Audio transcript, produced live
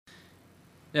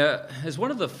Now, as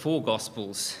one of the four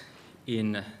Gospels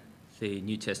in the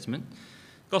New Testament,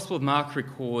 the Gospel of Mark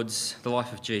records the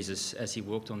life of Jesus as he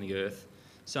walked on the earth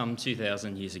some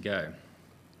 2,000 years ago.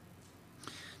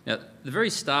 Now, the very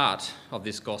start of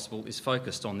this Gospel is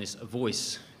focused on this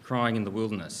voice crying in the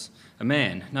wilderness. A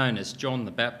man known as John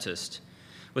the Baptist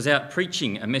was out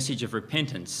preaching a message of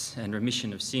repentance and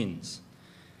remission of sins.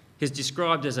 He's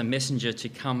described as a messenger to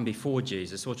come before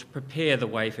Jesus, or to prepare the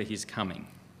way for his coming.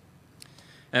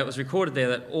 It was recorded there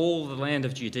that all the land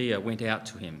of Judea went out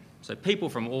to him. So people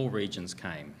from all regions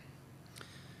came.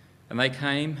 And they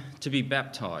came to be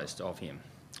baptised of him.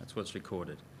 That's what's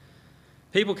recorded.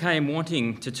 People came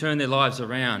wanting to turn their lives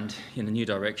around in a new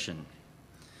direction.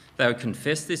 They would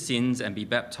confess their sins and be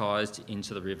baptised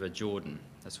into the river Jordan.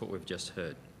 That's what we've just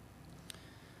heard.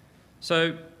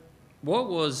 So what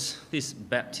was this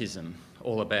baptism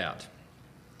all about?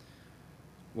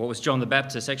 What was John the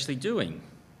Baptist actually doing?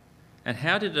 And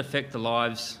how did it affect the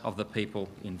lives of the people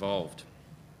involved?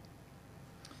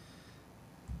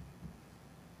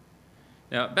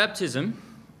 Now, baptism,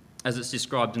 as it's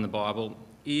described in the Bible,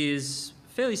 is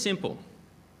fairly simple.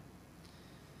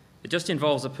 It just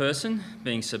involves a person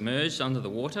being submerged under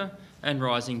the water and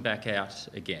rising back out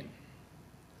again.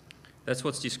 That's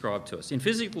what's described to us. In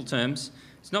physical terms,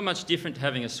 it's not much different to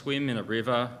having a swim in a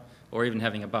river or even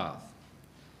having a bath.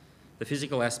 The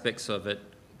physical aspects of it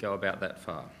go about that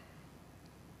far.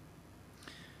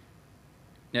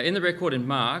 Now, in the record in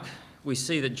Mark, we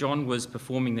see that John was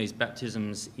performing these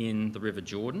baptisms in the River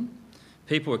Jordan.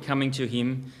 People were coming to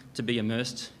him to be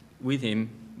immersed with him,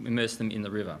 immerse them in the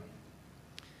river.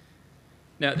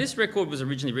 Now, this record was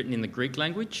originally written in the Greek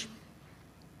language.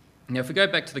 Now, if we go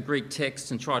back to the Greek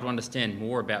text and try to understand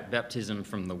more about baptism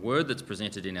from the word that's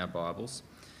presented in our Bibles,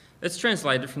 it's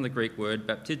translated from the Greek word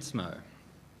baptismo.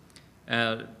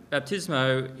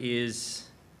 Baptismo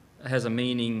has a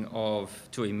meaning of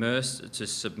to immerse, to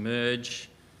submerge,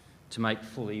 to make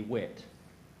fully wet.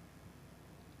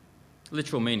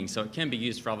 Literal meaning, so it can be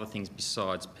used for other things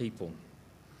besides people.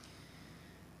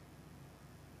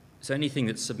 So anything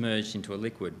that's submerged into a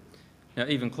liquid. Now,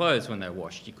 even clothes, when they're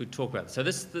washed, you could talk about it. So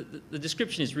the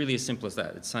description is really as simple as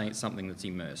that. It's saying it's something that's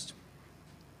immersed.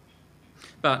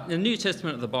 But in the New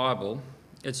Testament of the Bible,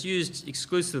 it's used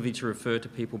exclusively to refer to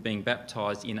people being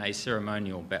baptised in a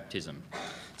ceremonial baptism.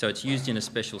 So it's used in a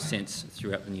special sense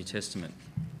throughout the New Testament.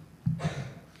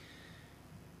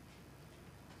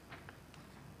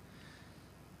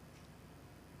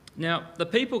 Now, the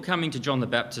people coming to John the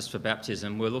Baptist for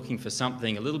baptism were looking for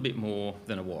something a little bit more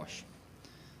than a wash.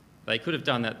 They could have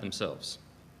done that themselves.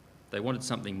 They wanted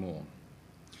something more.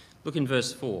 Look in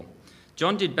verse 4.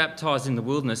 John did baptise in the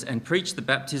wilderness and preached the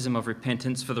baptism of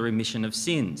repentance for the remission of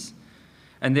sins.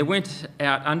 And there went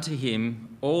out unto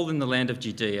him all in the land of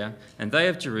Judea, and they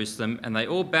of Jerusalem, and they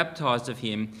all baptised of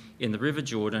him in the river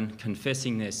Jordan,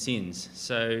 confessing their sins.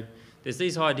 So there's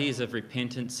these ideas of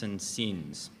repentance and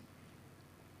sins.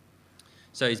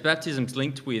 So his baptism's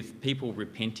linked with people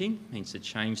repenting, means to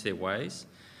change their ways,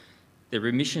 the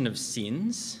remission of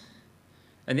sins.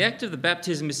 And the act of the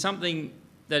baptism is something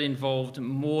that involved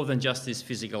more than just this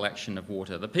physical action of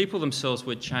water. The people themselves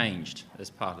were changed as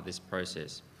part of this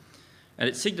process. And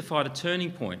it signified a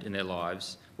turning point in their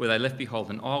lives where they left behind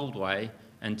an old way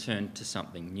and turned to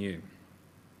something new.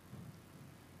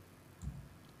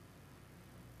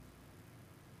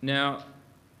 Now,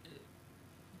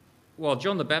 while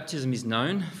John the Baptist is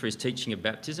known for his teaching of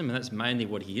baptism, and that's mainly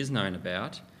what he is known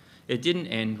about, it didn't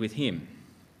end with him.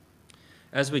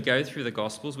 As we go through the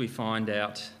Gospels, we find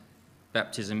out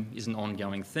baptism is an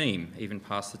ongoing theme, even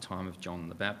past the time of John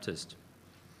the Baptist.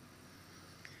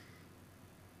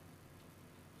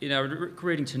 In our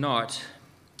reading tonight,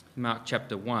 Mark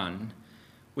chapter 1,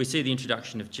 we see the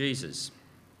introduction of Jesus.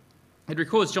 It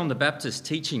records John the Baptist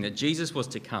teaching that Jesus was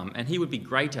to come and he would be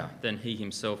greater than he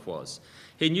himself was.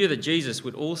 He knew that Jesus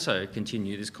would also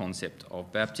continue this concept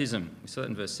of baptism. We saw that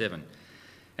in verse 7.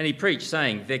 And he preached,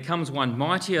 saying, "There comes one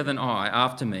mightier than I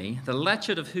after me, the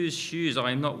latchet of whose shoes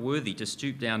I am not worthy to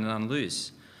stoop down and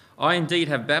unloose. I indeed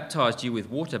have baptized you with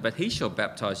water, but he shall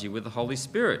baptize you with the Holy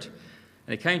Spirit."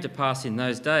 And it came to pass in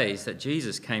those days that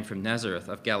Jesus came from Nazareth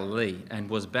of Galilee and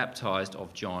was baptized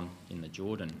of John in the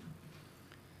Jordan.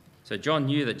 So John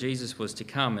knew that Jesus was to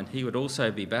come and he would also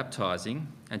be baptizing,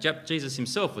 and Jesus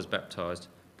himself was baptized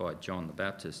by John the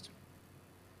Baptist.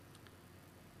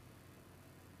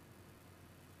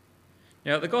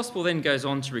 Now, the Gospel then goes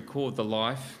on to record the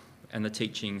life and the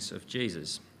teachings of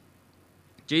Jesus.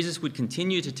 Jesus would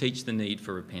continue to teach the need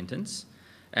for repentance,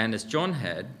 and as John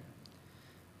had,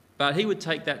 but he would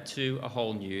take that to a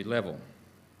whole new level.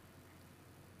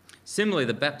 Similarly,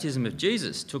 the baptism of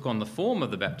Jesus took on the form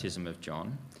of the baptism of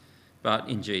John, but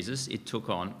in Jesus it took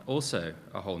on also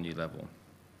a whole new level.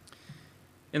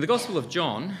 In the Gospel of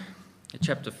John,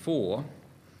 chapter 4,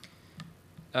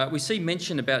 we see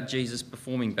mention about Jesus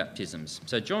performing baptisms.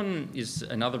 So John is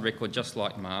another record, just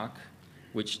like Mark,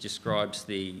 which describes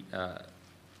the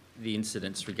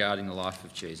incidents regarding the life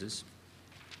of Jesus.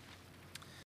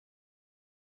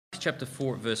 Chapter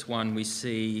 4, verse 1, we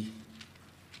see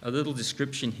a little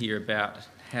description here about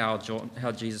how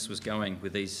Jesus was going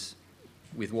with his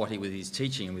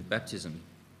teaching and with baptism.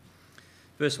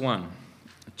 Verse 1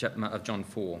 of John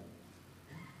 4.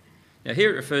 Now here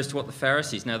it refers to what the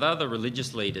Pharisees, now they're the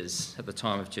religious leaders at the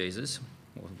time of Jesus,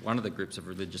 or one of the groups of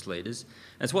religious leaders,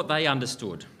 and it's what they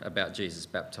understood about Jesus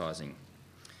baptising. It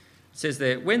says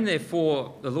there, when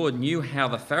therefore the Lord knew how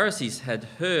the Pharisees had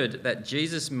heard that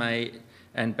Jesus made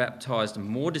and baptised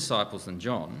more disciples than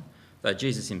John, though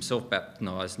Jesus himself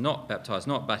baptised not,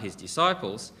 but his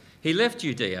disciples, he left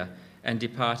Judea and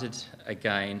departed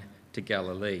again to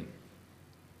Galilee.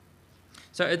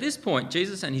 So at this point,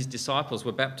 Jesus and his disciples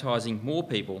were baptising more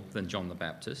people than John the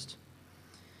Baptist.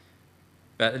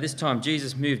 But at this time,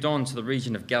 Jesus moved on to the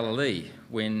region of Galilee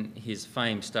when his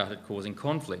fame started causing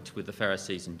conflict with the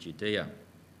Pharisees in Judea.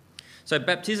 So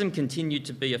baptism continued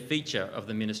to be a feature of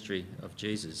the ministry of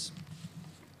Jesus.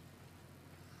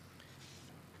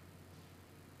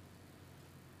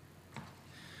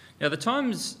 Now, the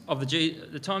times of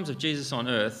Jesus on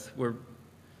earth were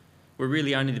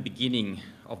really only the beginning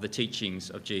of the teachings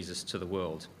of Jesus to the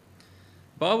world.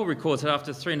 The Bible records that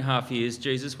after 3.5 years,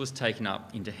 Jesus was taken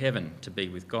up into heaven to be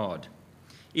with God.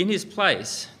 In his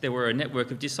place, there were a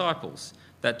network of disciples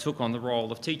that took on the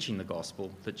role of teaching the gospel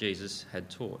that Jesus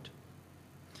had taught.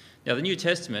 Now, the New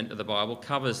Testament of the Bible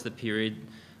covers the period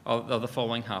of the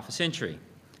following half a century,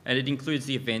 and it includes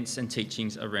the events and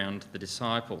teachings around the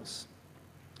disciples.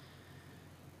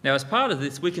 Now, as part of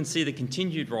this, we can see the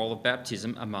continued role of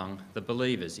baptism among the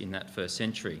believers in that first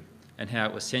century and how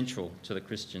it was central to the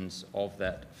Christians of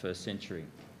that first century.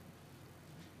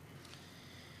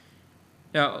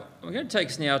 Now, I'm going to take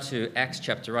us now to Acts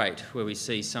chapter 8, where we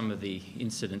see some of the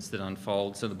incidents that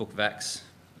unfold. So the book of Acts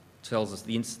tells us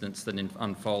the incidents that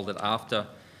unfolded after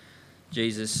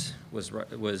Jesus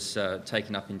was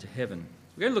taken up into heaven.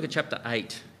 We're going to look at chapter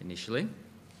 8 initially.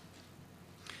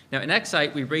 Now, in Acts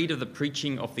 8, we read of the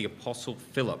preaching of the Apostle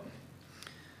Philip.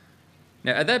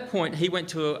 Now, at that point, he went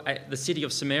to the city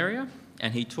of Samaria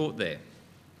and he taught there,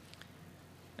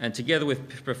 and together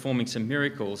with performing some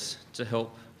miracles to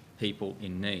help people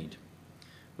in need.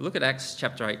 We'll look at Acts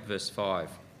chapter 8, verse 5.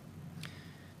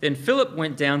 Then Philip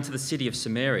went down to the city of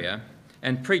Samaria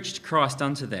and preached Christ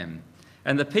unto them,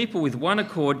 and the people with one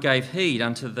accord gave heed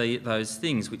unto those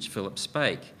things which Philip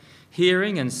spake,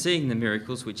 hearing and seeing the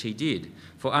miracles which he did.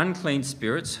 For unclean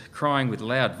spirits, crying with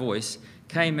loud voice,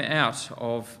 came out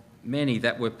of many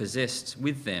that were possessed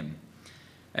with them.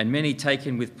 And many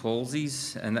taken with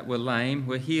palsies and that were lame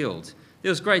were healed. There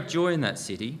was great joy in that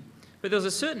city. But there was a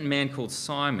certain man called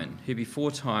Simon, who before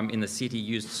time in the city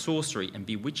used sorcery and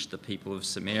bewitched the people of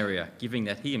Samaria, giving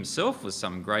that he himself was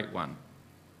some great one.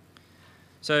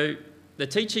 So the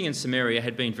teaching in Samaria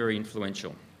had been very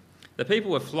influential. The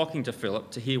people were flocking to Philip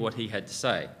to hear what he had to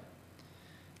say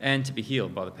and to be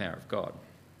healed by the power of God.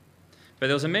 But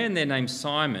there was a man there named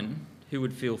Simon who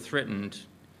would feel threatened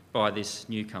by this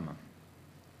newcomer.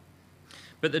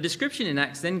 But the description in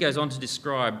Acts then goes on to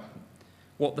describe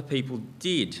what the people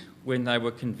did when they were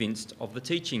convinced of the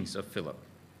teachings of Philip.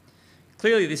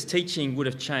 Clearly, this teaching would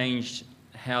have changed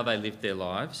how they lived their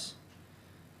lives.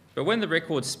 But when the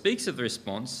record speaks of the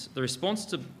response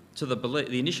to the belief,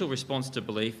 the initial response to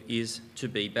belief is to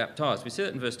be baptised. We see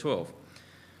that in verse 12.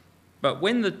 But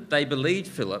when they believed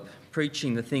Philip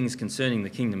preaching the things concerning the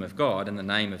kingdom of God and the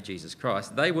name of Jesus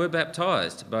Christ, they were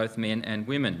baptised, both men and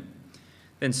women.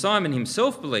 Then Simon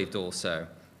himself believed also,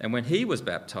 and when he was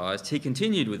baptised, he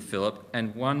continued with Philip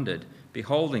and wondered,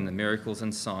 beholding the miracles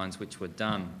and signs which were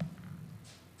done.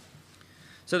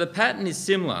 So the pattern is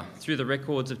similar through the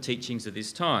records of teachings of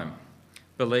this time.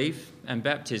 Belief and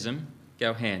baptism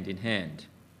go hand in hand.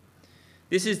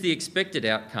 This is the expected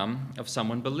outcome of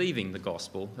someone believing the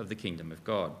gospel of the kingdom of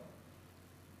God.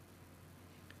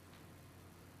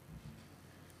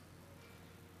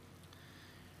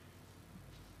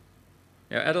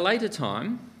 Now, at a later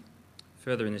time,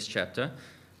 further in this chapter,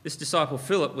 this disciple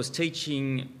Philip was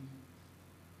teaching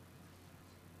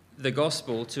the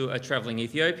gospel to a travelling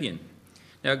Ethiopian.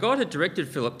 Now, God had directed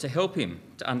Philip to help him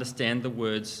to understand the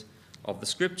words of the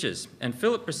scriptures, and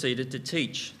Philip proceeded to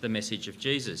teach the message of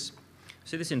Jesus.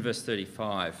 See this in verse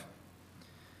 35.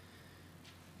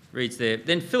 Reads there,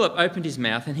 "Then Philip opened his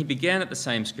mouth and he began at the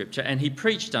same scripture, and he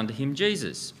preached unto him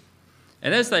Jesus.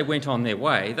 And as they went on their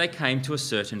way, they came to a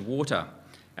certain water.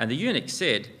 And the eunuch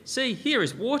said, See, here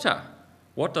is water.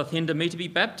 What doth hinder me to be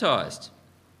baptized?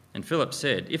 And Philip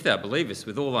said, If thou believest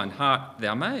with all thine heart,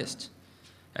 thou mayest.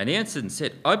 And he answered and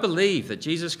said, I believe that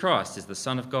Jesus Christ is the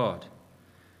Son of God.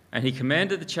 And he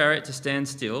commanded the chariot to stand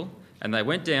still, and they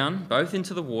went down both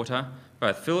into the water,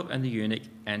 both Philip and the eunuch,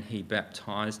 and he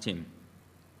baptized him."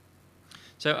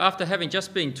 So after having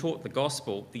just been taught the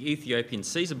gospel, the Ethiopian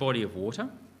sees a body of water,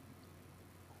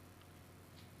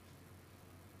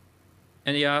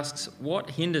 and he asks,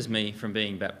 "What hinders me from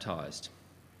being baptized?"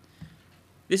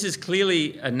 This is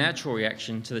clearly a natural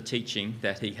reaction to the teaching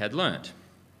that he had learnt,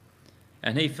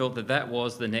 and he felt that that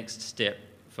was the next step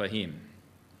for him,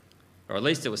 or at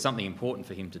least it was something important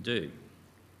for him to do.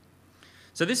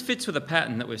 So this fits with a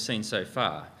pattern that we've seen so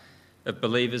far of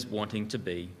believers wanting to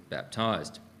be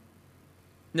baptized.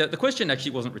 Now, the question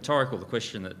actually wasn't rhetorical, the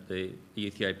question that the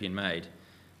Ethiopian made,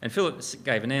 and Philip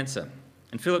gave an answer.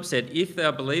 And Philip said, "If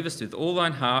thou believest with all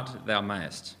thine heart, thou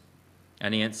mayest."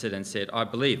 And he answered and said, "I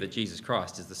believe that Jesus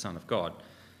Christ is the Son of God."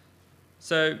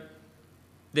 So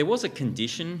there was a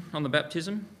condition on the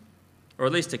baptism, or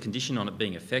at least a condition on it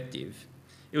being effective.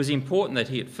 It was important that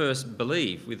he at first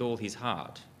believe with all his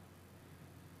heart.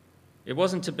 It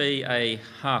wasn't to be a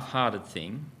half-hearted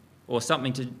thing, or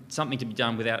something to be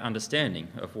done without understanding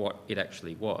of what it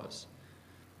actually was.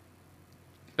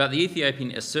 But the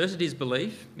Ethiopian asserted his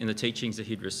belief in the teachings that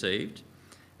he'd received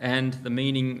and the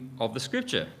meaning of the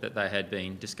scripture that they had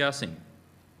been discussing.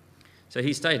 So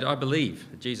he stated, "I believe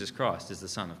that Jesus Christ is the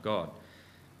Son of God."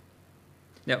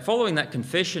 Now, following that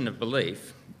confession of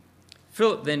belief,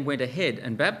 Philip then went ahead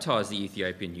and baptised the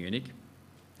Ethiopian eunuch,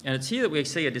 and it's here that we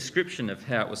see a description of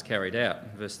how it was carried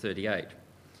out, verse 38.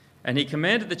 "And he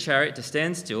commanded the chariot to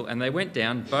stand still, and they went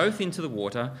down both into the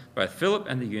water, both Philip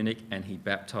and the eunuch, and he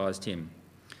baptised him."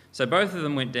 So both of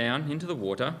them went down into the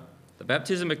water. The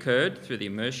baptism occurred through the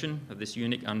immersion of this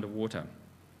eunuch underwater,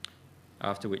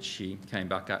 after which he came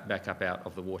back up out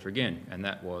of the water again, and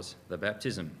that was the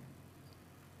baptism.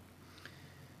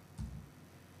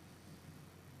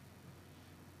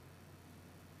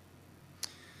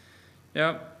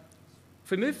 Now, if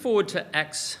we move forward to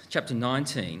Acts chapter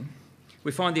 19,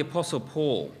 we find the Apostle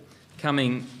Paul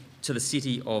coming to the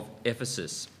city of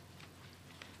Ephesus,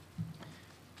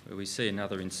 where we see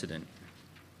another incident.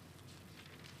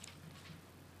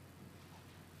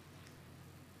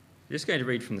 I'm just going to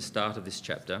read from the start of this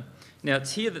chapter. Now,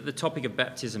 it's here that the topic of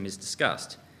baptism is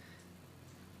discussed.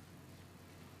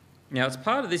 Now, as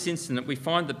part of this incident, we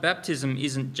find that baptism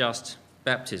isn't just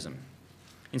baptism.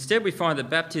 Instead, we find that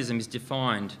baptism is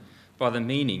defined by the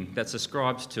meaning that's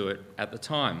ascribed to it at the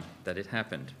time that it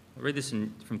happened. I'll read this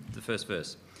from the first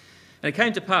verse. "And it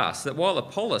came to pass that while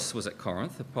Apollos was at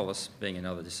Corinth," Apollos being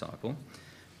another disciple,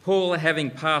 "Paul, having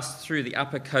passed through the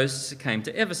upper coasts, came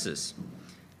to Ephesus.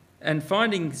 And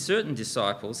finding certain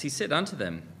disciples, he said unto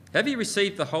them, Have ye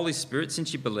received the Holy Spirit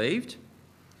since ye believed?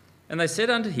 And they said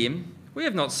unto him, We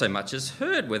have not so much as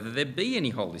heard whether there be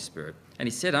any Holy Spirit. And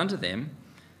he said unto them,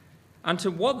 Unto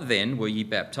what then were ye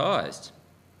baptized?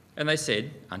 And they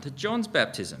said, Unto John's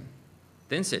baptism.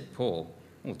 Then said Paul,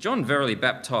 Well, John verily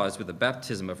baptized with the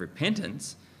baptism of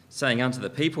repentance, saying unto the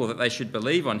people that they should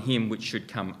believe on him which should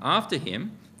come after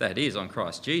him, that is, on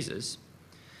Christ Jesus.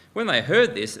 When they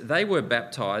heard this, they were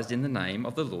baptized in the name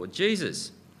of the Lord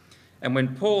Jesus. And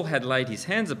when Paul had laid his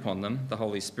hands upon them, the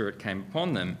Holy Spirit came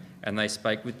upon them, and they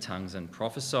spake with tongues and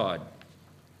prophesied."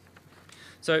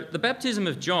 So the baptism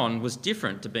of John was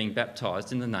different to being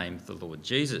baptized in the name of the Lord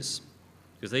Jesus,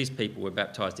 because these people were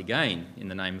baptized again in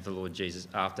the name of the Lord Jesus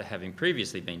after having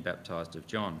previously been baptized of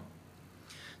John.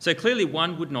 So clearly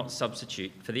one would not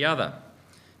substitute for the other,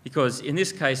 because in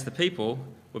this case the people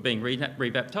were being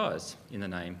rebaptized in the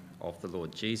name of the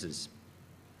Lord Jesus.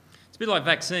 It's a bit like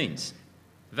vaccines.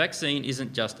 A vaccine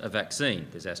isn't just a vaccine.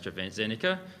 There's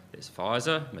AstraZeneca, there's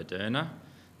Pfizer, Moderna,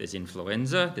 there's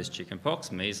influenza, there's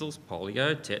chickenpox, measles,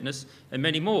 polio, tetanus, and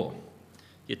many more.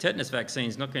 Your tetanus vaccine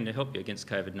is not going to help you against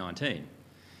COVID-19.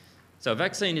 So a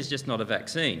vaccine is just not a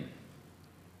vaccine.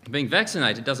 Being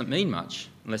vaccinated doesn't mean much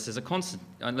unless there's a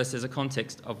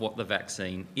context of what the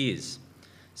vaccine is.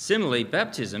 Similarly,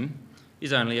 baptism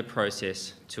is only a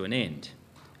process to an end,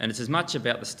 and it's as much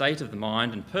about the state of the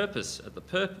mind and purpose of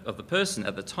the person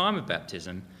at the time of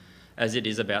baptism as it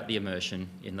is about the immersion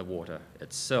in the water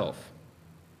itself.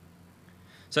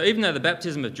 So even though the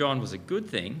baptism of John was a good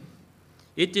thing,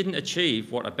 it didn't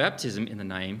achieve what a baptism in the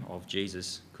name of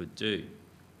Jesus could do.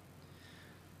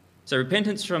 So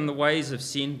repentance from the ways of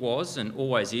sin was and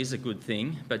always is a good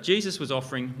thing, but Jesus was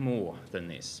offering more than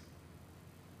this.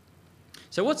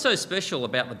 So what's so special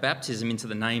about the baptism into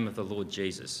the name of the Lord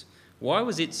Jesus? Why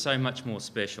was it so much more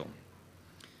special?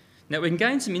 Now we can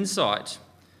gain some insight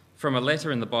from a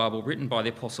letter in the Bible written by the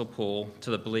Apostle Paul to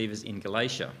the believers in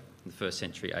Galatia in the 1st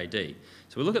century AD.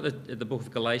 So we look at the book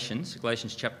of Galatians,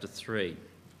 Galatians chapter 3.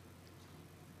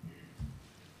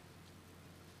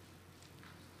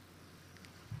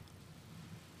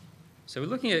 So we're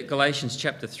looking at Galatians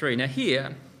chapter 3. Now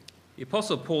here, the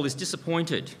Apostle Paul is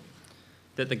disappointed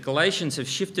that the Galatians have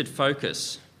shifted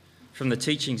focus from the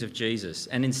teachings of Jesus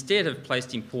and instead have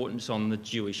placed importance on the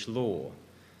Jewish law.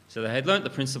 So they had learnt the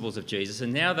principles of Jesus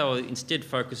and now they were instead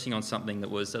focusing on something that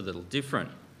was a little different.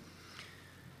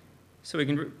 So we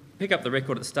can pick up the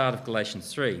record at the start of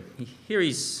Galatians 3. Here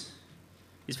he's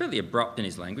fairly abrupt in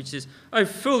his language. He says, "O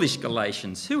foolish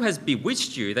Galatians, who has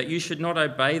bewitched you that you should not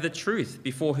obey the truth,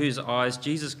 before whose eyes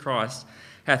Jesus Christ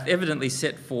hath evidently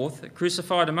set forth,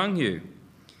 crucified among you?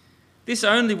 This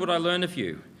only would I learn of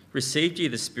you. Received ye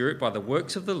the Spirit by the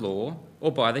works of the law,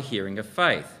 or by the hearing of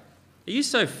faith? Are you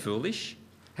so foolish?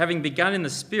 Having begun in the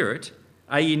Spirit,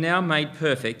 are ye now made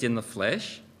perfect in the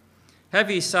flesh? Have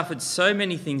ye suffered so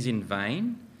many things in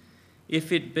vain,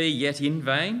 if it be yet in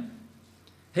vain?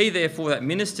 He therefore that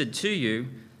ministered to you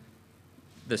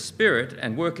the Spirit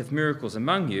and worketh miracles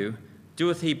among you,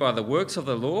 doeth he by the works of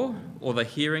the law or the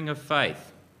hearing of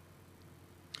faith?"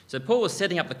 So Paul was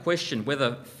setting up the question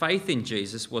whether faith in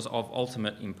Jesus was of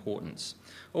ultimate importance,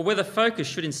 or whether focus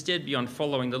should instead be on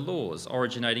following the laws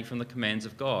originating from the commands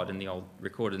of God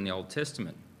recorded in the Old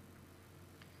Testament.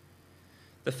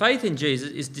 The faith in Jesus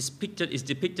is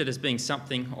depicted as being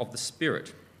something of the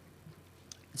Spirit.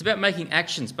 It's about making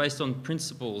actions based on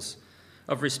principles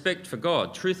of respect for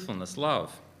God, truthfulness,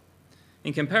 love.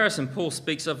 In comparison, Paul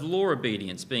speaks of law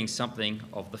obedience being something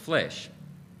of the flesh.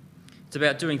 It's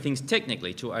about doing things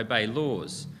technically to obey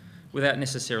laws without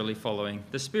necessarily following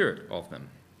the spirit of them.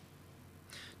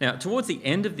 Now, towards the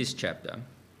end of this chapter,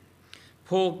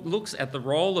 Paul looks at the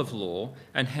role of law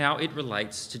and how it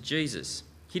relates to Jesus.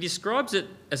 He describes it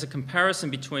as a comparison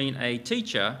between a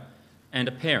teacher and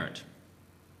a parent.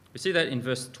 We see that in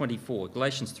verse 24,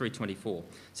 Galatians 3:24.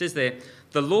 It says there,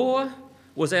 "The law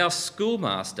was our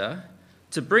schoolmaster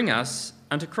to bring us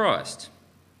unto Christ,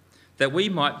 that we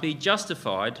might be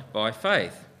justified by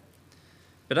faith.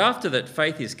 But after that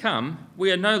faith is come, we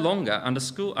are no longer under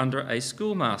a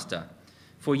schoolmaster,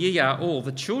 for ye are all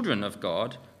the children of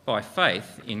God by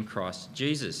faith in Christ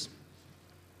Jesus."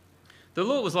 The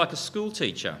law was like a school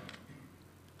teacher,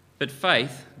 but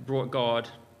faith brought God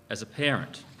as a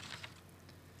parent.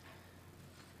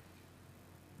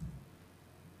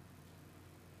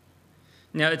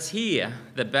 Now, it's here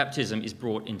that baptism is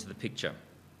brought into the picture.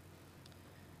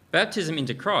 Baptism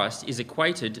into Christ is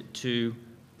equated to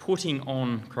putting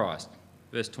on Christ.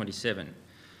 Verse 27.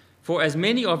 "For as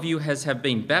many of you as have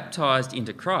been baptised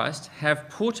into Christ have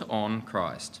put on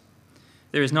Christ.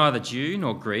 There is neither Jew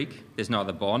nor Greek, there is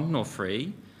neither bond nor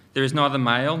free, there is neither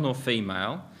male nor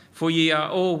female, for ye are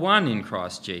all one in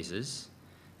Christ Jesus.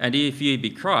 And if ye be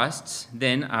Christ's,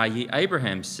 then are ye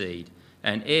Abraham's seed,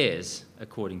 and heirs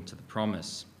according to the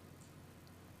promise."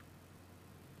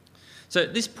 So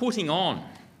this putting on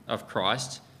of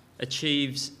Christ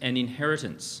achieves an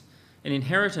inheritance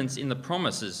in the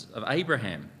promises of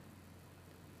Abraham.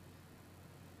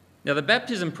 Now, the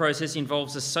baptism process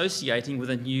involves associating with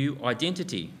a new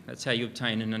identity. That's how you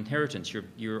obtain an inheritance.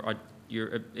 You're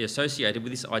associated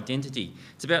with this identity.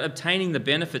 It's about obtaining the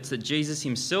benefits that Jesus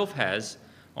himself has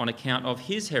on account of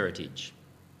his heritage.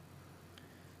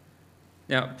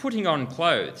 Now, putting on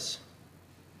clothes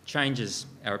changes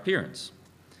our appearance.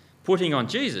 Putting on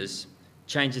Jesus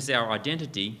changes our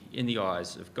identity in the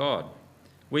eyes of God.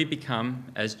 We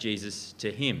become as Jesus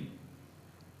to him.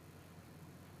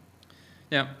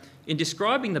 Now, in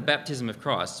describing the baptism of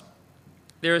Christ,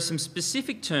 there are some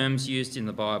specific terms used in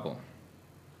the Bible.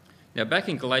 Now, back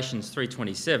in Galatians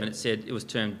 3:27, it said it was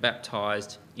termed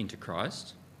baptised into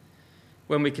Christ.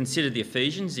 When we considered the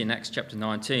Ephesians in Acts chapter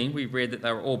 19, we read that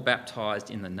they were all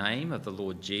baptised in the name of the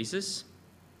Lord Jesus.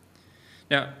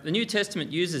 Now, the New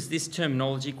Testament uses this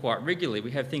terminology quite regularly.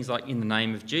 We have things like in the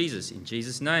name of Jesus, in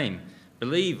Jesus' name,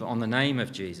 believe on the name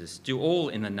of Jesus, do all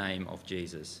in the name of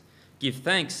Jesus, give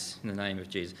thanks in the name of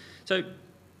Jesus. So,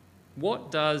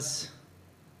 what does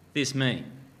this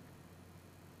mean?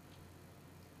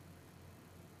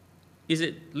 Is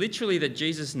it literally that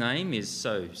Jesus' name is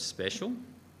so special?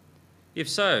 If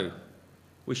so,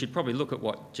 we should probably look at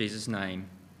what Jesus' name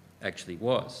actually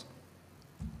was.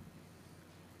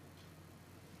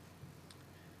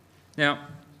 Now,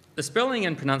 The spelling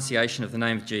and pronunciation of the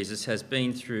name of Jesus has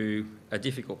been through a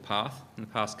difficult path in the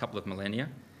past couple of millennia.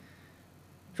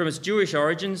 From its Jewish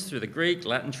origins through the Greek,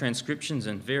 Latin transcriptions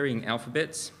and varying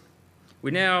alphabets,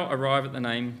 we now arrive at the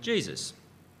name Jesus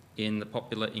in the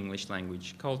popular English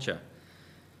language culture.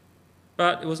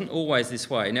 But it wasn't always this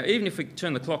way. Now, even if we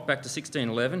turn the clock back to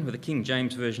 1611 with the King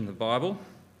James Version of the Bible,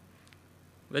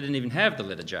 they didn't even have the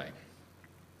letter J.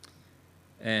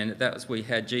 And that was we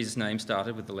had Jesus' name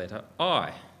started with the letter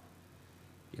I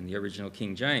in the original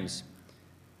King James.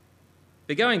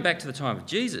 But going back to the time of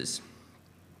Jesus,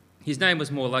 his name was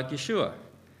more like Yeshua.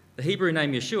 The Hebrew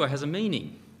name Yeshua has a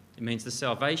meaning. It means the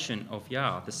salvation of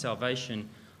Yah, the salvation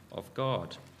of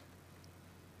God.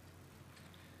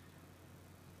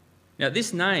 Now,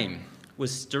 this name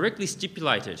was directly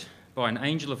stipulated by an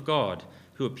angel of God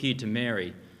who appeared to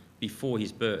Mary before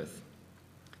his birth.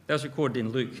 That was recorded in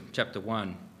Luke chapter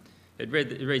 1. It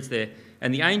reads there,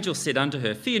 "And the angel said unto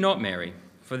her, Fear not, Mary,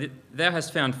 for thou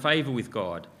hast found favour with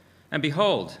God. And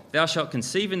behold, thou shalt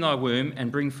conceive in thy womb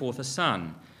and bring forth a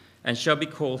son, and shall be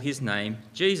called his name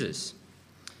Jesus.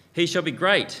 He shall be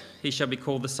great, he shall be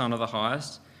called the Son of the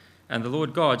Highest, and the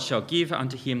Lord God shall give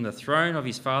unto him the throne of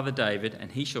his father David,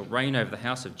 and he shall reign over the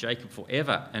house of Jacob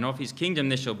forever, and of his kingdom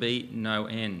there shall be no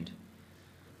end."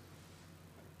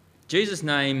 Jesus'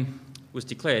 name was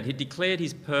declared. He declared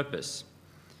his purpose,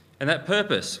 and that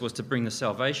purpose was to bring the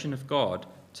salvation of God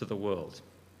to the world.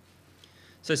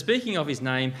 So speaking of his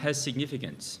name has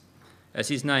significance, as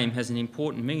his name has an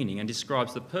important meaning and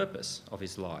describes the purpose of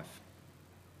his life.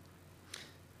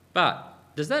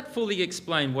 But does that fully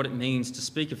explain what it means to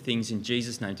speak of things in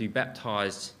Jesus' name, to be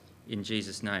baptised in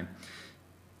Jesus' name?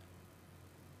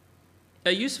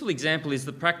 A useful example is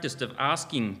the practice of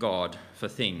asking God for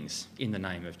things in the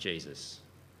name of Jesus.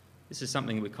 This is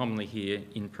something we commonly hear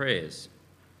in prayers.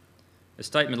 A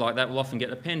statement like that will often get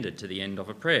appended to the end of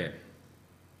a prayer.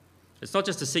 It's not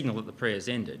just a signal that the prayer's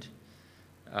ended.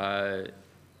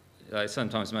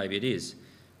 Sometimes maybe it is.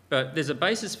 But there's a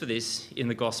basis for this in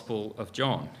the Gospel of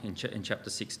John in chapter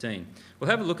 16. We'll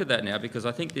have a look at that now because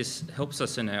I think this helps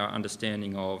us in our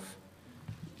understanding of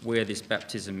where this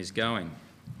baptism is going.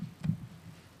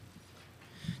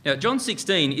 Now, John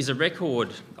 16 is a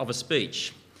record of a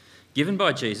speech given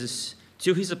by Jesus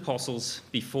to his apostles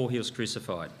before he was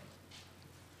crucified.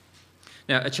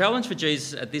 Now, a challenge for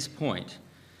Jesus at this point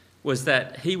was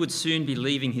that he would soon be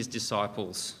leaving his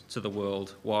disciples to the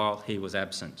world while he was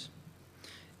absent.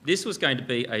 This was going to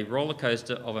be a roller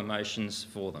coaster of emotions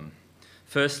for them.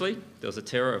 Firstly, there was a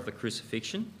terror of the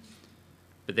crucifixion,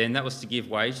 but then that was to give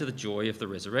way to the joy of the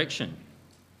resurrection.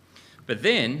 But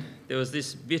then there was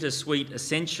this bittersweet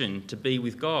ascension to be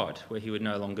with God, where he would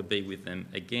no longer be with them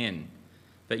again.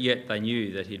 But yet they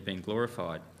knew that he'd been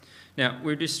glorified. Now,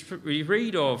 we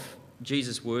read of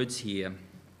Jesus' words here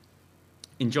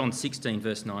in John 16,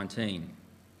 verse 19.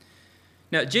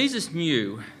 Now, Jesus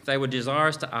knew they were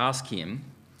desirous to ask him,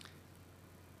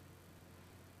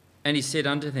 and he said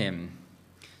unto them,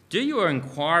 Do you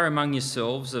inquire among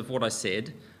yourselves of what I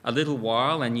said? A little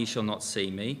while, and ye shall not see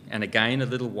me, and again a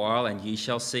little while, and ye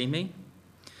shall see me?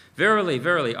 Verily,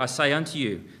 verily, I say unto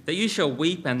you, that you shall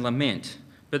weep and lament,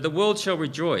 but the world shall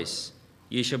rejoice.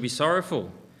 Ye shall be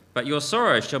sorrowful, but your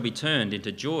sorrow shall be turned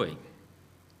into joy.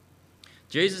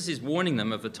 Jesus is warning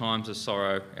them of the times of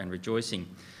sorrow and rejoicing.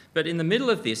 But in the middle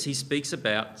of this, he speaks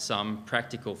about some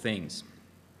practical things.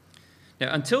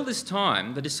 Now, until this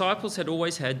time, the disciples had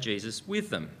always had Jesus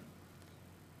with them.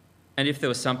 And if there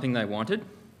was something they wanted,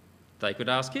 they could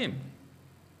ask him.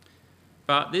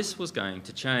 But this was going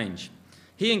to change.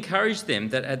 He encouraged them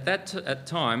that at that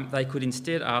time they could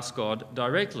instead ask God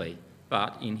directly,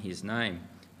 but in his name.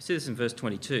 We see this in verse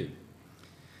 22.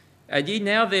 And ye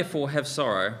now therefore have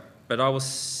sorrow, but I will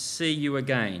see you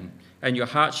again, and your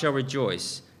heart shall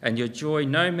rejoice, and your joy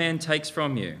no man takes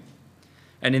from you.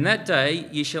 And in that day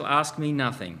ye shall ask me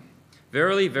nothing.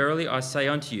 Verily, verily, I say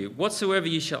unto you, whatsoever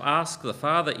ye shall ask the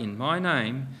Father in my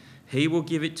name, he will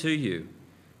give it to you.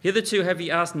 Hitherto have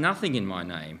ye asked nothing in my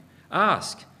name.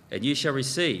 Ask, and ye shall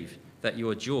receive, that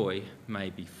your joy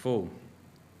may be full.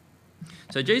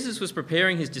 So Jesus was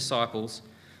preparing his disciples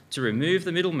to remove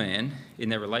the middleman in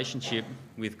their relationship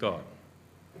with God.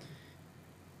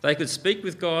 They could speak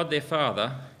with God, their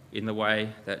Father, in the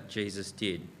way that Jesus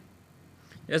did.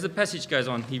 As the passage goes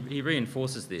on, he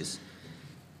reinforces this.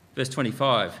 Verse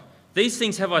 25, These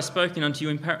things have I spoken unto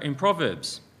you in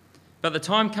Proverbs. But the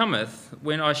time cometh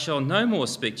when I shall no more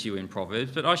speak to you in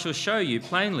Proverbs, but I shall show you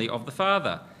plainly of the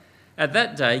Father. At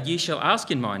that day ye shall ask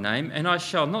in my name, and I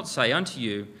shall not say unto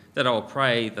you that I will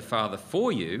pray the Father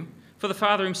for you, for the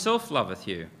Father himself loveth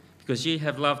you, because ye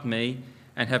have loved me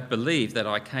and have believed that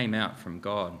I came out from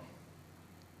God.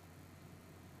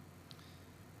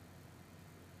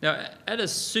 Now, at a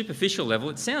superficial level,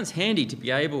 it sounds handy to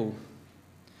be able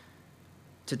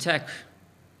to tack,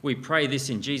 "We pray this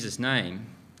in Jesus' name,"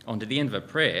 onto the end of a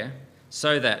prayer,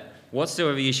 so that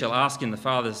whatsoever you shall ask in the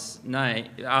Father's name,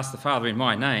 ask the Father in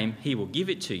my name, he will give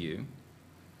it to you.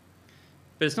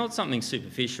 But it's not something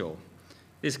superficial.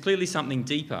 There's clearly something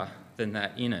deeper than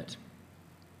that in it.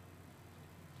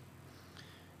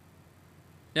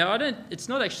 Now, it's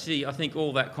not actually, I think,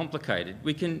 all that complicated.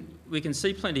 We can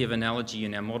see plenty of analogy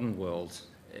in our modern world,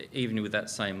 even with that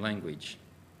same language.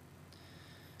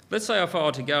 Let's say if I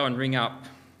were to go and ring up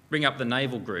the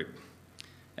naval group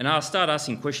and I'll start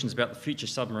asking questions about the Future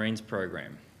Submarines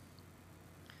program.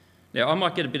 Now, I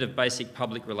might get a bit of basic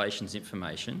public relations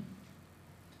information,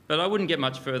 but I wouldn't get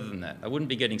much further than that. I wouldn't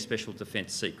be getting special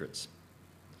defence secrets.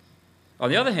 On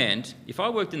the other hand, if I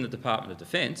worked in the Department of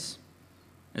Defence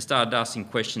and started asking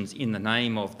questions in the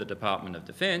name of the Department of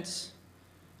Defence,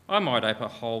 I might open a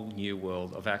whole new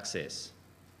world of access.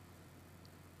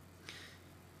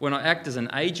 When I act as an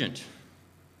agent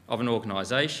of an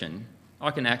organisation, I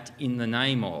can act in the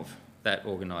name of that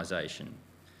organisation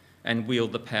and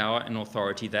wield the power and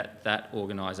authority that that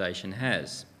organisation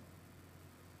has.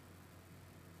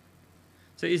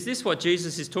 So is this what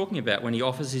Jesus is talking about when he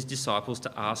offers his disciples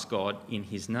to ask God in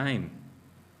his name?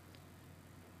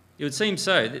 It would seem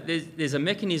so. There's a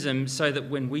mechanism so that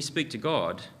when we speak to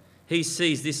God, he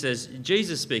sees this as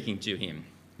Jesus speaking to him,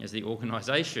 as the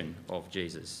organisation of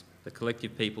Jesus, the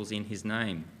collective peoples in his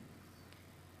name.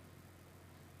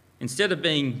 Instead of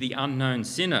being the unknown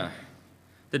sinner,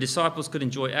 the disciples could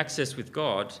enjoy access with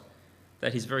God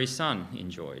that his very Son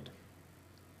enjoyed.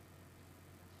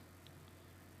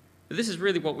 But this is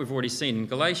really what we've already seen in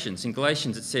Galatians. In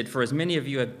Galatians it said, "For as many of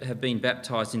you have been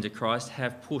baptised into Christ,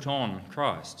 have put on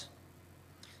Christ."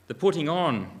 The putting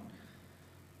on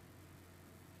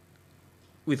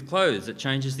with clothes, that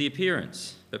changes the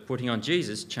appearance, but putting on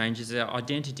Jesus changes our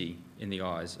identity in the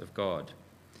eyes of God.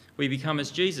 We become as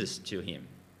Jesus to him.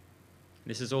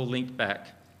 This is all linked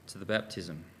back to the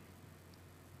baptism.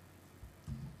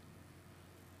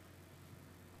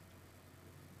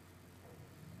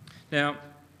 Now,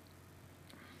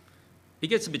 it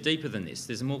gets a bit deeper than this.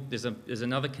 There's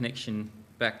another connection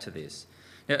back to this.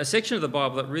 Now, a section of the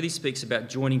Bible that really speaks about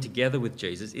joining together with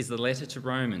Jesus is the letter to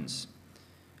Romans,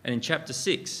 and in chapter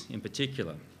 6 in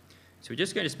particular. So we're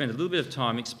just going to spend a little bit of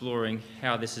time exploring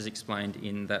how this is explained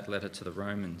in that letter to the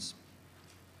Romans.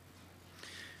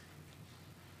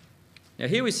 Now,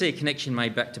 here we see a connection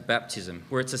made back to baptism,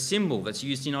 where it's a symbol that's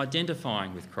used in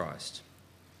identifying with Christ.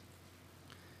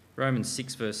 Romans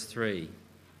 6 verse 3.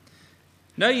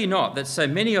 "Know ye not that so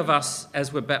many of us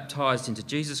as were baptised into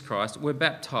Jesus Christ were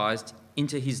baptised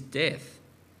into his death?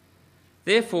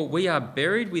 Therefore we are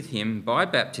buried with him by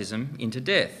baptism into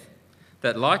death,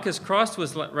 that like as Christ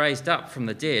was raised up from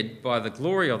the dead by the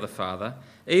glory of the Father,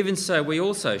 even so we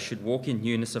also should walk in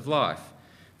newness of life.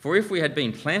 For if we had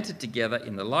been planted together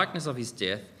in the likeness of his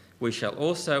death, we shall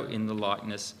also in the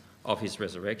likeness of his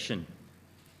resurrection."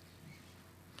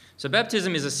 So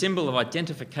baptism is a symbol of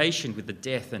identification with the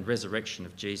death and resurrection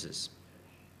of Jesus.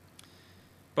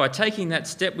 By taking that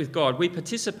step with God, we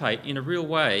participate in a real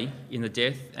way in the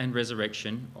death and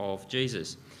resurrection of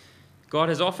Jesus. God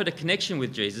has offered a connection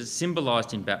with Jesus,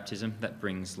 symbolised in baptism, that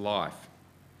brings life.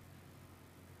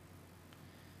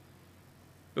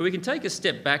 But we can take a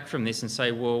step back from this and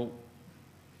say, well,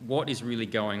 what is really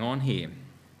going on here?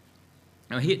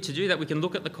 Now, to do that, we can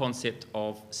look at the concept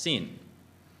of sin,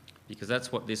 because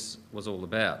that's what this was all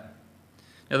about.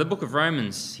 Now, the book of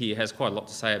Romans here has quite a lot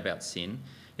to say about sin.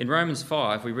 In Romans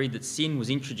 5, we read that sin was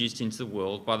introduced into the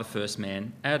world by the first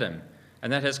man, Adam,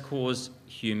 and that has caused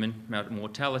human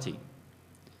mortality.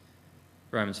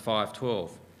 Romans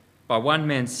 5:12. "By one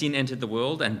man sin entered the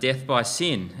world, and death by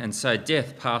sin, and so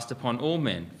death passed upon all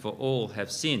men, for all have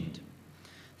sinned.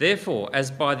 Therefore, as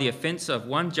by the offence of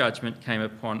one judgment came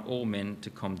upon all men to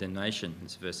condemnation."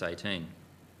 That's verse 18.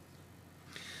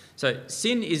 So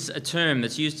sin is a term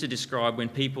that's used to describe when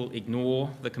people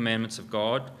ignore the commandments of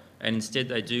God and instead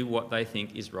they do what they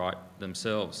think is right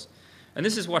themselves. And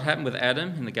this is what happened with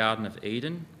Adam in the Garden of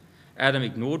Eden. Adam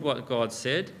ignored what God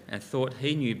said and thought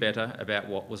he knew better about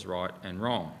what was right and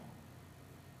wrong.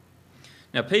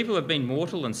 Now, people have been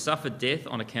mortal and suffered death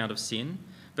on account of sin,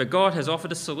 but God has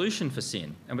offered a solution for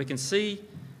sin, and we can see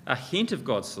a hint of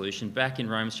God's solution back in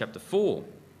Romans chapter 4.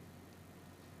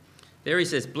 There he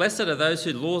says, "Blessed are those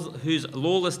whose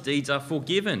lawless deeds are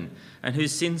forgiven and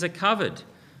whose sins are covered.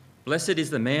 Blessed is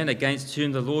the man against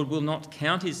whom the Lord will not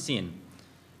count his sin."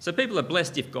 So people are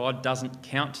blessed if God doesn't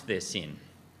count their sin.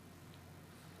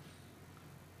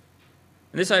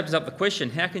 And this opens up the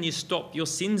question, how can you stop your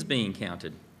sins being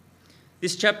counted?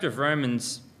 This chapter of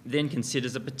Romans then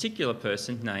considers a particular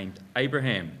person named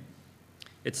Abraham.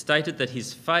 It's stated that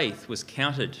his faith was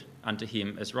counted unto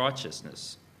him as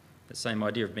righteousness, the same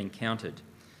idea of being counted.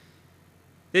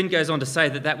 Then goes on to say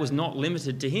that that was not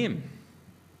limited to him.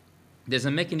 There's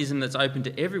a mechanism that's open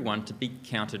to everyone to be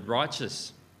counted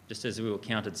righteous. Just as we were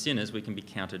counted sinners, we can be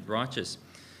counted righteous.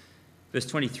 Verse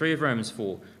 23 of Romans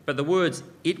 4, but the words,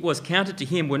 it was counted to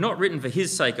him, were not written for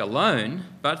his sake alone,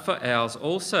 but for ours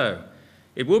also.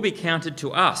 It will be counted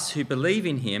to us who believe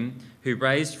in him who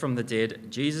raised from the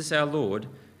dead Jesus our Lord,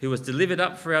 who was delivered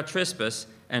up for our trespass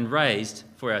and raised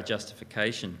for our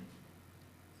justification.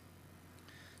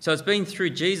 So it's been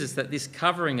through Jesus that this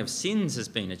covering of sins has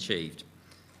been achieved.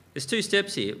 There's two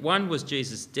steps here. One was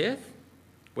Jesus' death,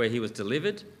 where he was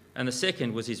delivered, and the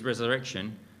second was his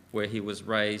resurrection, where he was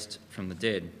raised from the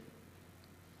dead.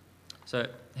 So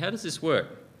how does this work?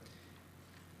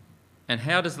 And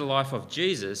how does the life of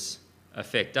Jesus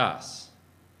affect us?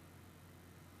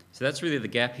 So that's really the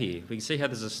gap here. We can see how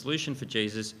there's a solution for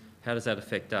Jesus. How does that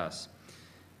affect us?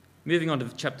 Moving on to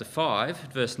chapter 5,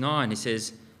 verse 9, he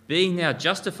says, being now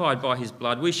justified by his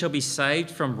blood, we shall be saved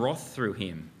from wrath through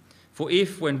him. For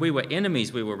if, when we were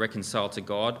enemies, we were reconciled to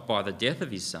God by the death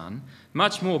of his Son,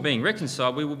 much more being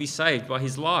reconciled, we will be saved by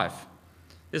his life.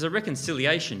 There's a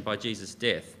reconciliation by Jesus'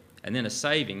 death, and then a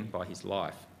saving by his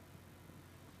life.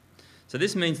 So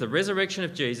this means the resurrection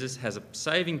of Jesus has a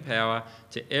saving power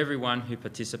to everyone who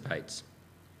participates.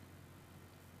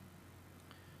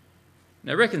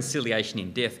 Now, reconciliation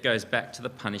in death goes back to the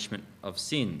punishment of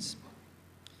sins.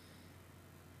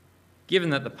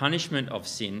 Given that the punishment of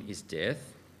sin is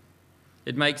death,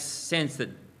 it makes sense that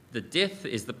the death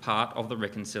is the part of the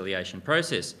reconciliation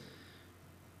process.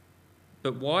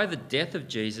 But why the death of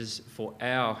Jesus for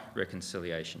our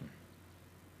reconciliation?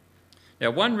 Now,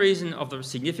 one reason of the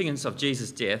significance of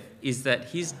Jesus' death is that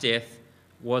his death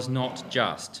was not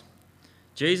just.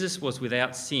 Jesus was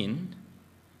without sin,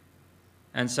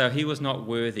 and so he was not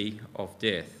worthy of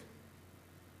death.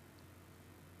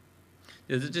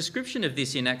 There's a description of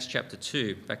this in Acts chapter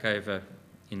 2, back over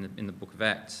in the book of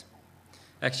Acts.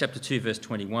 Acts chapter 2, verse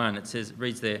 21, it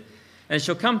reads there, and it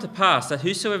shall come to pass that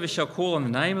whosoever shall call on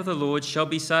the name of the Lord shall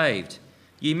be saved.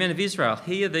 Ye men of Israel,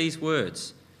 hear these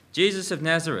words. Jesus of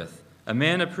Nazareth, a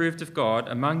man approved of God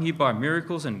among you by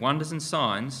miracles and wonders and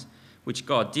signs, which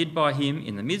God did by him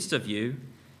in the midst of you,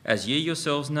 as ye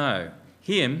yourselves know.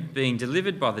 Him, being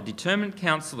delivered by the determined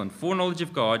counsel and foreknowledge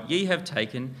of God, ye have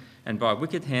taken, and by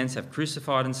wicked hands have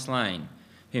crucified and slain,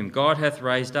 whom God hath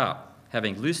raised up,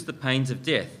 having loosed the pains of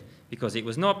death, because it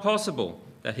was not possible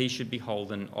that he should be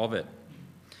holden of it.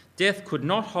 Death could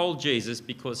not hold Jesus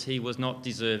because he was not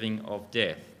deserving of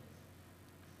death.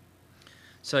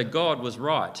 So God was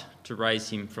right to raise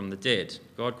him from the dead.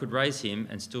 God could raise him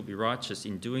and still be righteous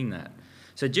in doing that.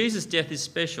 So Jesus' death is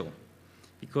special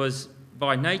because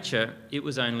by nature it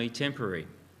was only temporary.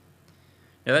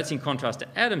 Now that's in contrast to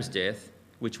Adam's death,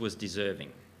 which was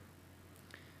deserving.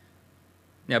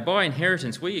 Now by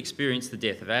inheritance we experience the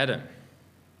death of Adam.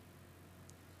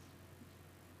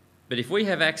 But if we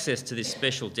have access to this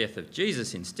special death of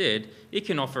Jesus instead, it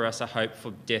can offer us a hope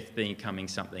for death becoming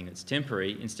something that's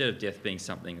temporary instead of death being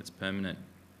something that's permanent.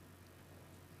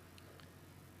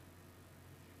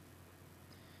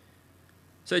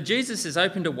 So Jesus has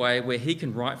opened a way where he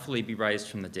can rightfully be raised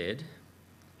from the dead.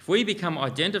 If we become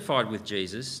identified with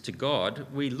Jesus to God,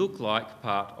 we look like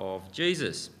part of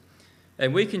Jesus.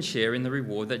 And we can share in the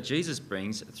reward that Jesus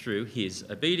brings through his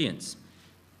obedience.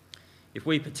 If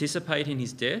we participate in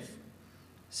his death,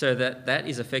 so that that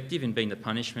is effective in being the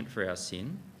punishment for our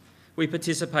sin, we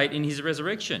participate in his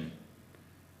resurrection,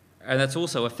 and that's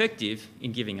also effective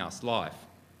in giving us life.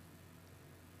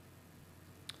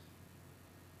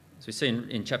 So we see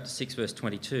in chapter 6, verse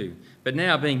 22, but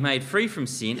now being made free from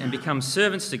sin and become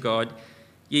servants to God,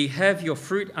 ye have your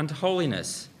fruit unto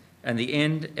holiness, and the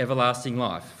end everlasting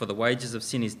life. For the wages of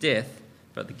sin is death,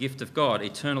 but the gift of God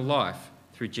eternal life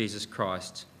through Jesus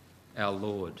Christ our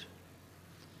Lord.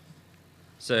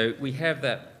 So we have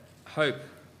that hope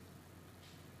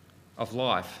of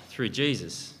life through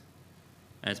Jesus.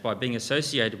 And it's by being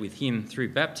associated with him through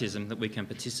baptism that we can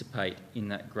participate in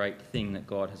that great thing that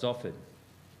God has offered.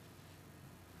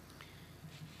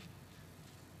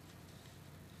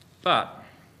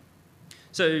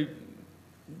 So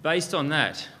based on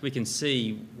that, we can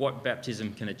see what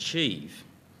baptism can achieve,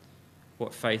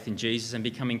 what faith in Jesus and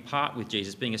becoming part with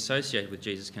Jesus, being associated with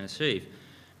Jesus can achieve.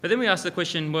 But then we ask the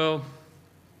question, well,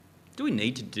 do we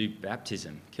need to do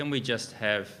baptism? Can we just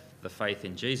have the faith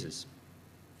in Jesus?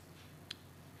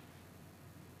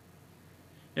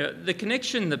 Now, the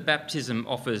connection that baptism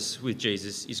offers with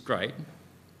Jesus is great.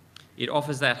 It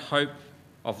offers that hope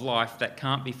of life that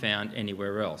can't be found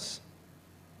anywhere else.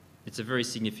 It's a very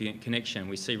significant connection.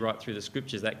 We see right through the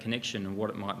scriptures that connection and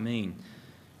what it might mean.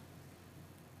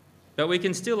 But we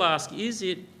can still ask, is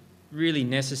it really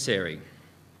necessary?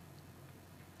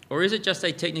 Or is it just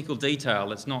a technical detail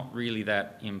that's not really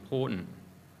that important?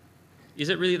 Is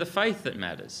it really the faith that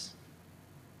matters?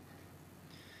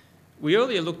 We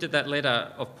earlier looked at that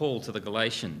letter of Paul to the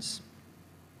Galatians.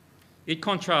 It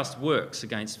contrasts works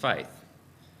against faith.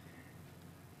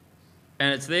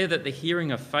 And it's there that the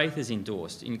hearing of faith is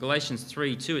endorsed. In Galatians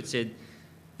 3:2 it said,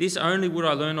 "This only would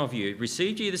I learn of you.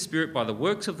 Received ye the Spirit by the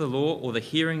works of the law or the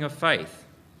hearing of faith?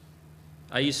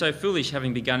 Are you so foolish,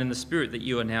 having begun in the Spirit, that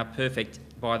you are now perfect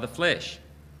by the flesh?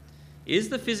 Is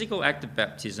the physical act of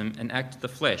baptism an act of the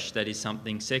flesh that is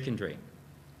something secondary?"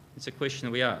 It's a question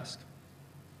that we ask.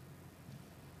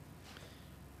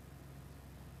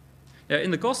 Now,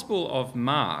 in the Gospel of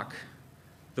Mark,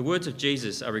 the words of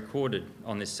Jesus are recorded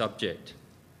on this subject.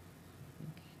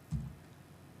 You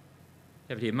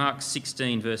have it here, Mark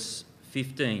 16, verse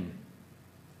 15.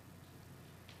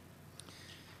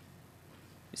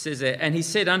 It says there, "And he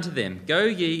said unto them, Go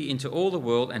ye into all the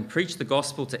world and preach the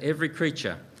gospel to every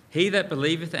creature. He that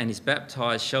believeth and is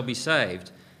baptized shall be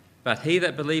saved, but he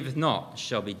that believeth not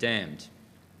shall be damned."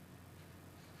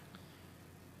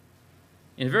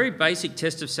 In a very basic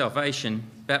test of salvation,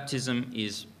 baptism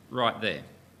is right there.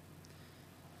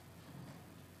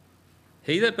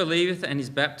 He that believeth and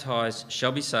is baptized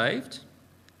shall be saved.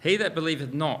 He that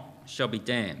believeth not shall be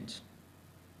damned.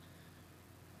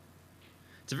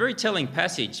 It's a very telling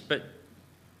passage, but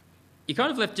you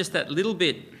kind of left just that little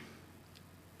bit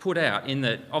put out in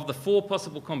that of the four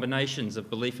possible combinations of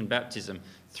belief and baptism,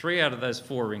 3 out of those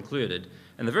 4 are included,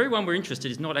 and the very one we're interested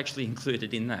in is not actually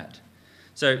included in that.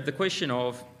 So the question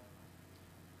of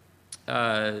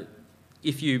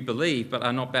if you believe but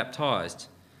are not baptised,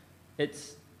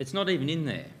 it's not even in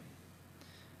there.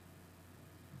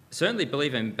 Certainly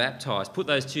believe and baptised, put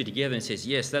those two together and says,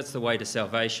 yes, that's the way to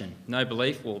salvation. No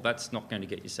belief, well, that's not going to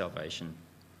get you salvation.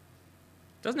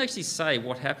 It doesn't actually say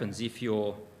what happens if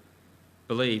you're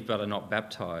believed but are not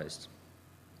baptised.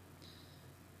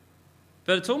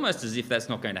 But it's almost as if that's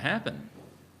not going to happen.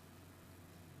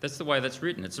 That's the way that's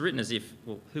written. It's written as if,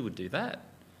 well, who would do that?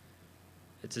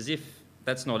 It's as if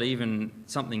that's not even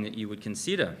something that you would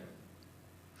consider.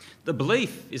 The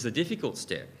belief is the difficult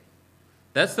step.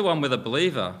 That's the one where the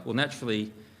believer will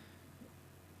naturally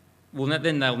want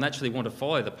to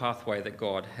follow the pathway that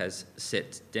God has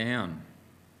set down.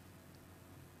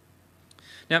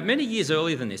 Now, many years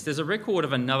earlier than this, there's a record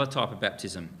of another type of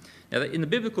baptism. Now, in the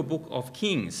biblical book of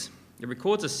Kings, it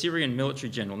records a Syrian military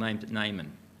general named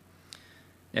Naaman.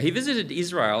 Now, he visited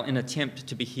Israel in an attempt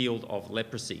to be healed of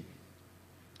leprosy.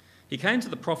 He came to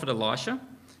the prophet Elisha,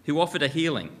 who offered a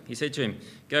healing. He said to him,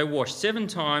 "Go wash 7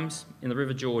 times in the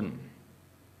river Jordan."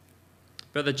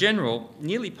 But the general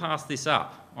nearly passed this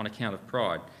up on account of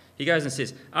pride. He goes and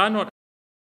says, "Are not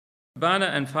Abana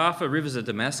and Pharpar rivers of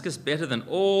Damascus better than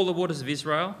all the waters of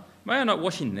Israel? May I not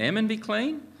wash in them and be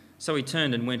clean?" So he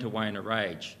turned and went away in a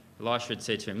rage. Elisha had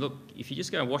said to him, "Look, if you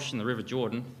just go and wash in the river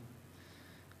Jordan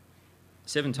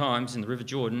 7 times in the river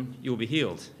Jordan, you'll be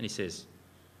healed." And he says,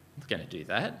 "I'm not going to do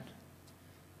that,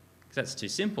 because that's too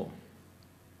simple."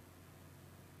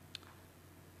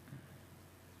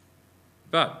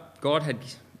 But God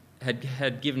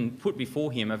had put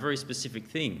before him a very specific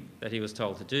thing that he was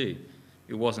told to do.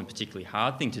 It wasn't a particularly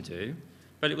hard thing to do,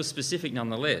 but it was specific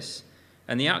nonetheless.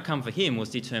 And the outcome for him was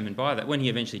determined by that. When he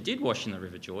eventually did wash in the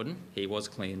river Jordan, he was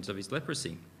cleansed of his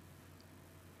leprosy.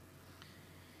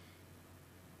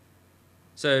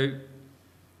 So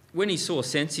when he saw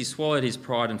sense, he swallowed his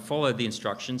pride and followed the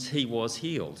instructions. He was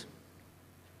healed.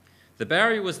 The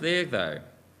barrier was there, though,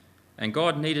 and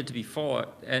God needed to be followed,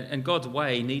 and God's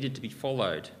way needed to be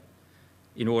followed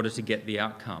in order to get the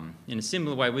outcome. In a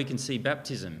similar way, we can see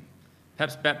baptism.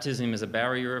 Perhaps baptism is a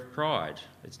barrier of pride.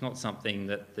 It's not something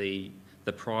that the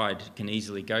pride can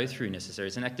easily go through necessarily.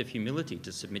 It's an act of humility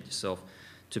to submit yourself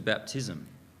to baptism.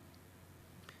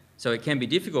 So it can be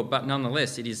difficult, but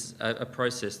nonetheless, it is a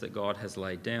process that God has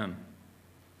laid down.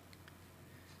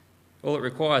 All it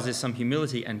requires is some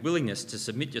humility and willingness to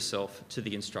submit yourself to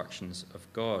the instructions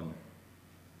of God.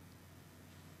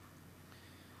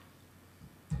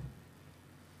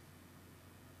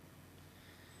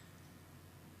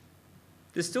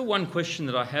 There's still one question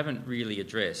that I haven't really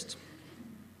addressed,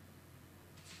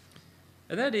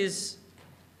 and that is,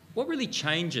 what really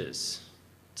changes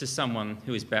to someone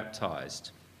who is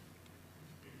baptised?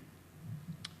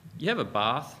 You have a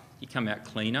bath, you come out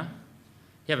cleaner.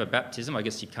 You have a baptism, I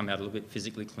guess you come out a little bit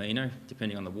physically cleaner,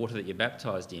 depending on the water that you're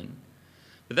baptised in.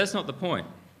 But that's not the point.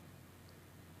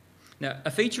 Now,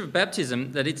 a feature of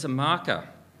baptism that it's a marker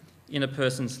in a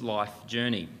person's life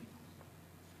journey.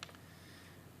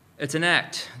 It's an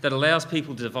act that allows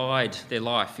people to divide their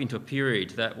life into a period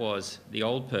that was the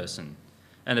old person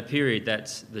and a period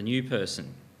that's the new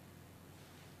person.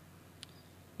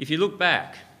 If you look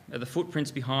back at the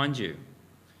footprints behind you,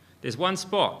 there's one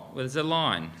spot where there's a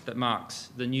line that marks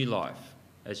the new life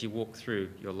as you walk through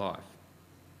your life.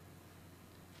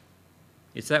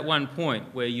 It's that one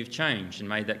point where you've changed and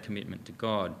made that commitment to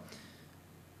God.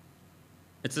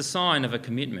 It's a sign of a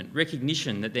commitment,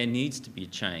 recognition that there needs to be a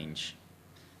change.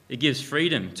 It gives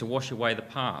freedom to wash away the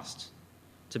past,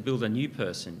 to build a new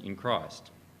person in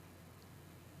Christ.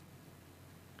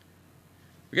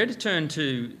 We're going to turn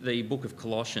to the book of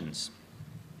Colossians,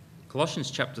 Colossians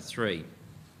chapter 3,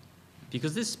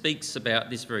 because this speaks about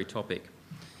this very topic.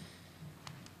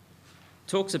 It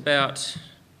talks about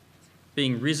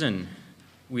being risen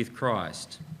with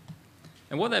Christ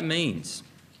and what that means,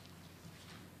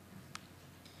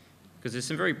 because there's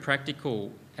some very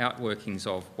practical outworkings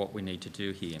of what we need to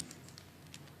do here.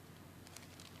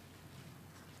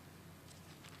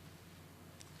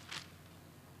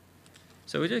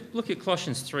 So we look at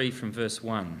Colossians 3 from verse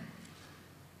 1.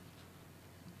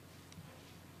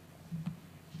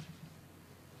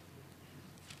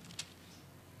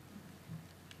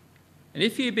 And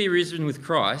if you be risen with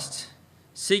Christ,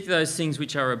 seek those things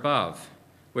which are above,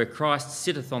 where Christ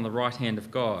sitteth on the right hand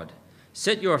of God.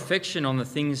 Set your affection on the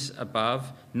things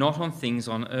above, not on things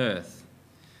on earth.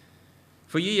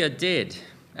 For ye are dead,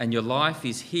 and your life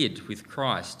is hid with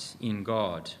Christ in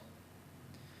God.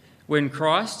 When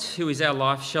Christ, who is our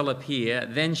life, shall appear,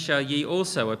 then shall ye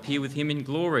also appear with him in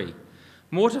glory.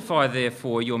 Mortify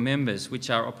therefore your members which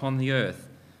are upon the earth,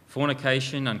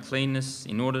 fornication, uncleanness,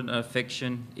 inordinate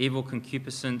affection, evil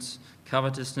concupiscence,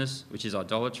 covetousness, which is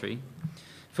idolatry,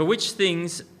 for which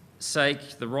things'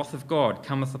 sake the wrath of God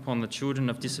cometh upon the children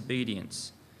of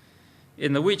disobedience,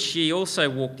 in the which ye also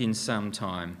walked in some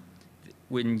time,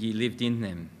 when ye lived in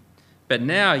them. But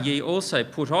now ye also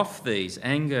put off these,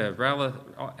 anger,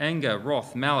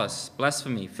 wrath, malice,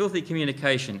 blasphemy, filthy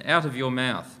communication out of your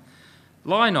mouth.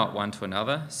 Lie not one to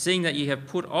another, seeing that ye have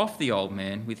put off the old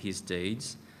man with his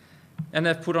deeds, and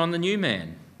have put on the new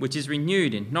man, which is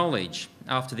renewed in knowledge,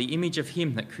 after the image of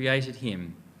him that created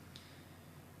him.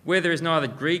 Where there is neither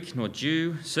Greek nor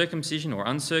Jew, circumcision or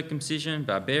uncircumcision,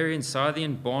 barbarian,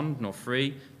 Scythian, bond nor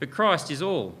free, but Christ is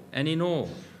all and in all.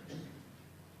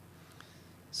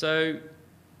 So,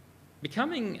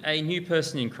 becoming a new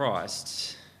person in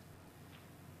Christ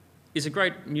is a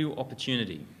great new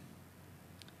opportunity.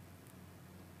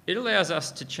 It allows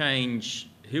us to change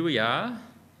who we are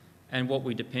and what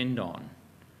we depend on.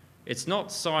 It's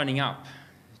not signing up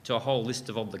to a whole list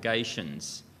of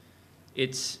obligations.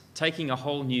 It's taking a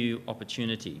whole new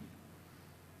opportunity.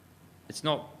 It's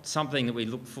not something that we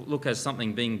look as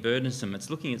something being burdensome. It's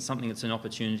looking at something that's an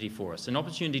opportunity for us, an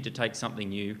opportunity to take something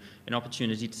new, an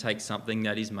opportunity to take something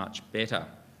that is much better.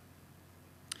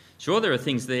 Sure, there are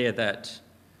things there that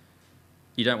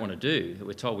you don't want to do, that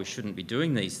we're told we shouldn't be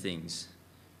doing these things.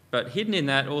 But hidden in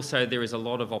that also there is a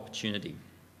lot of opportunity.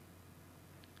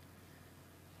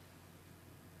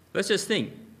 Let's just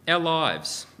think, our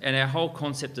lives and our whole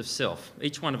concept of self,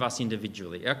 each one of us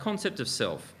individually, our concept of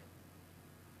self,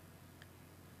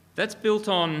 that's built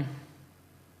on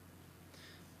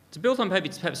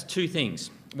perhaps two things.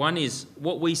 One is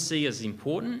what we see as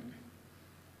important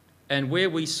and where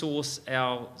we source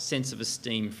our sense of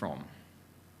esteem from.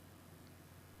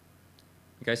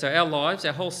 Okay, so our lives,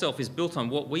 our whole self is built on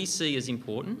what we see as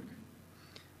important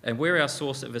and where our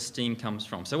source of esteem comes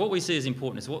from. So what we see as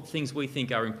important is what things we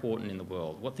think are important in the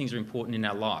world, what things are important in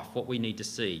our life, what we need to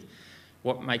see,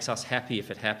 what makes us happy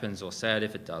if it happens or sad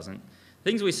if it doesn't.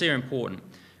 Things we see are important.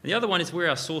 And the other one is where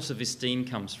our source of esteem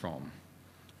comes from.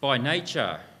 By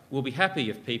nature, we'll be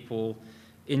happy if people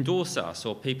endorse us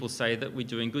or people say that we're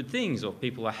doing good things or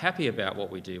people are happy about what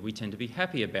we do. We tend to be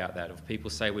happy about that. If people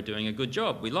say we're doing a good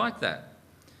job, we like that.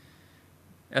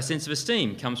 Our sense of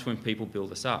esteem comes when people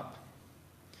build us up.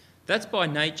 That's by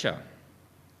nature.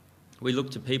 We look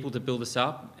to people to build us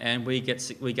up, and we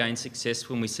gain success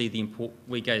when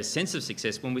we gain a sense of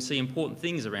success when we see important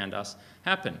things around us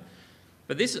happen.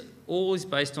 But this all is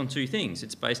based on two things.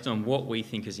 It's based on what we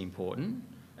think is important,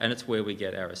 and it's where we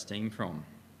get our esteem from.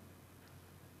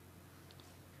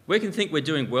 We can think we're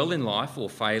doing well in life or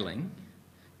failing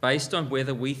based on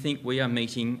whether we think we are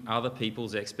meeting other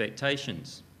people's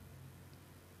expectations.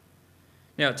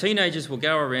 Now, teenagers will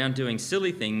go around doing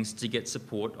silly things to get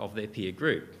support of their peer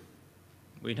group.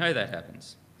 We know that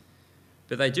happens.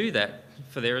 But they do that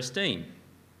for their esteem.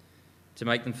 to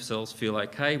make themselves feel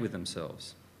okay with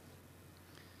themselves.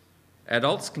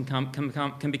 Adults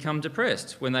can become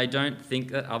depressed when they don't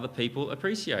think that other people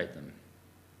appreciate them,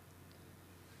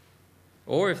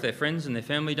 or if their friends and their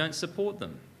family don't support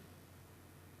them.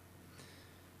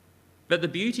 But the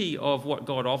beauty of what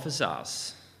God offers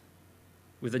us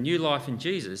with a new life in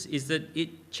Jesus is that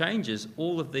it changes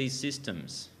all of these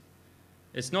systems.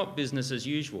 It's not business as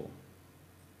usual.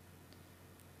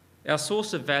 Our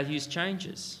source of values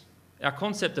changes. Our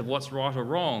concept of what's right or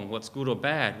wrong, what's good or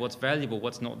bad, what's valuable,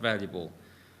 what's not valuable,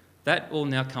 that all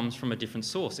now comes from a different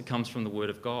source. It comes from the Word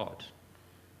of God.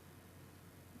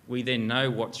 We then know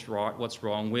what's right, what's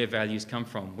wrong, where values come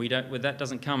from. That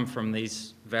doesn't come from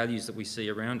these values that we see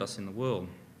around us in the world.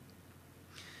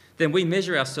 Then we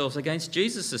measure ourselves against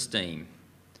Jesus' esteem,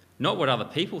 not what other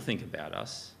people think about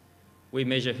us. We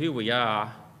measure who we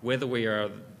are, whether we are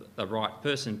the right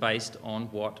person based on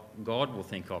what God will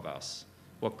think of us,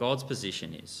 what God's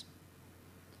position is.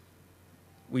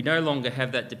 We no longer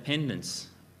have that dependence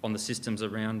on the systems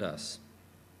around us.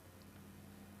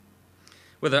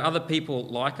 Whether other people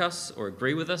like us or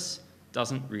agree with us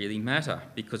doesn't really matter,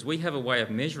 because we have a way of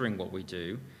measuring what we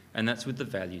do, and that's with the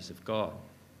values of God.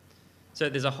 So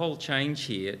there's a whole change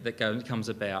here that comes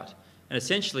about, and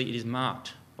essentially it is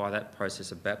marked by that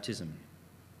process of baptism.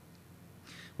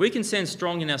 We can stand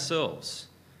strong in ourselves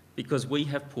because we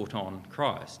have put on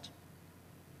Christ.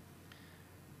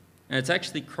 And it's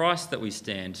actually Christ that we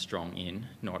stand strong in,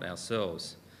 not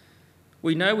ourselves.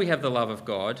 We know we have the love of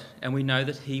God, and we know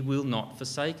that he will not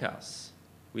forsake us.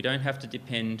 We don't have to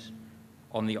depend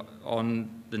on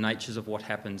the natures of what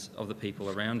happens of the people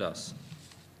around us.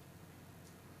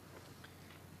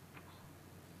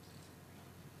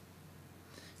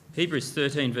 Hebrews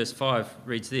 13 verse 5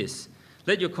 reads this: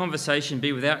 "Let your conversation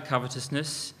be without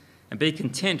covetousness, and be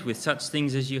content with such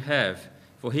things as you have.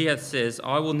 For he hath says,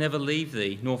 I will never leave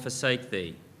thee nor forsake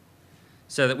thee.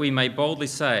 So that we may boldly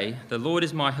say, The Lord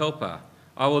is my helper.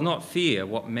 I will not fear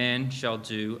what man shall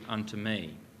do unto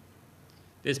me."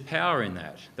 There's power in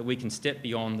that we can step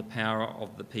beyond the power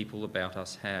of the people about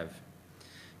us have.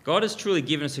 God has truly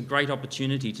given us a great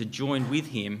opportunity to join with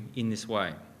him in this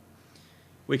way.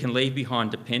 We can leave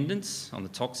behind dependence on the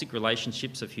toxic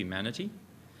relationships of humanity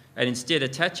and instead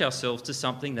attach ourselves to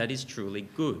something that is truly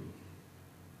good,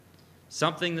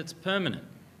 something that's permanent,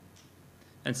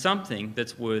 and something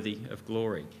that's worthy of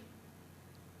glory.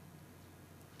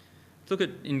 Look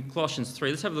at in Colossians 3,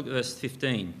 let's have a look at verse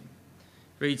 15. It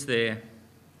reads there,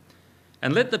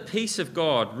 "And let the peace of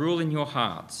God rule in your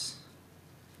hearts,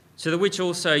 to the which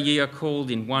also ye are called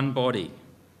in one body.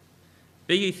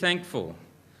 Be ye thankful.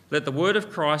 Let the word of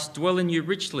Christ dwell in you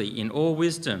richly in all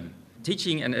wisdom,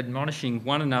 teaching and admonishing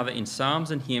one another in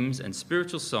psalms and hymns and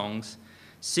spiritual songs,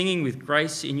 singing with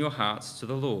grace in your hearts to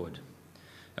the Lord.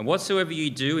 And whatsoever you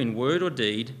do in word or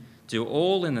deed, do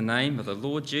all in the name of the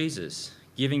Lord Jesus,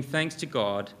 giving thanks to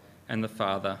God and the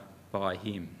Father by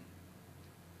him."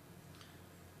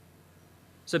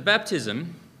 So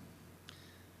baptism,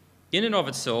 in and of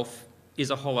itself, is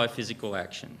a hollow physical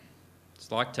action.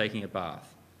 It's like taking a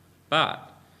bath. But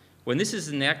when this is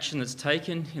an action that's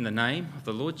taken in the name of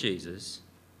the Lord Jesus,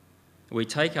 we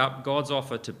take up God's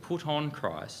offer to put on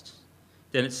Christ,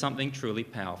 then it's something truly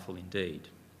powerful indeed.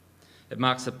 It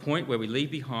marks a point where we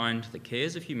leave behind the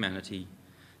cares of humanity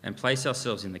and place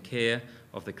ourselves in the care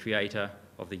of the Creator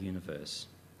of the universe.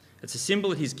 It's a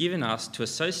symbol that he's given us to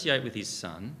associate with his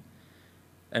Son,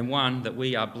 and one that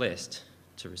we are blessed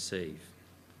to receive.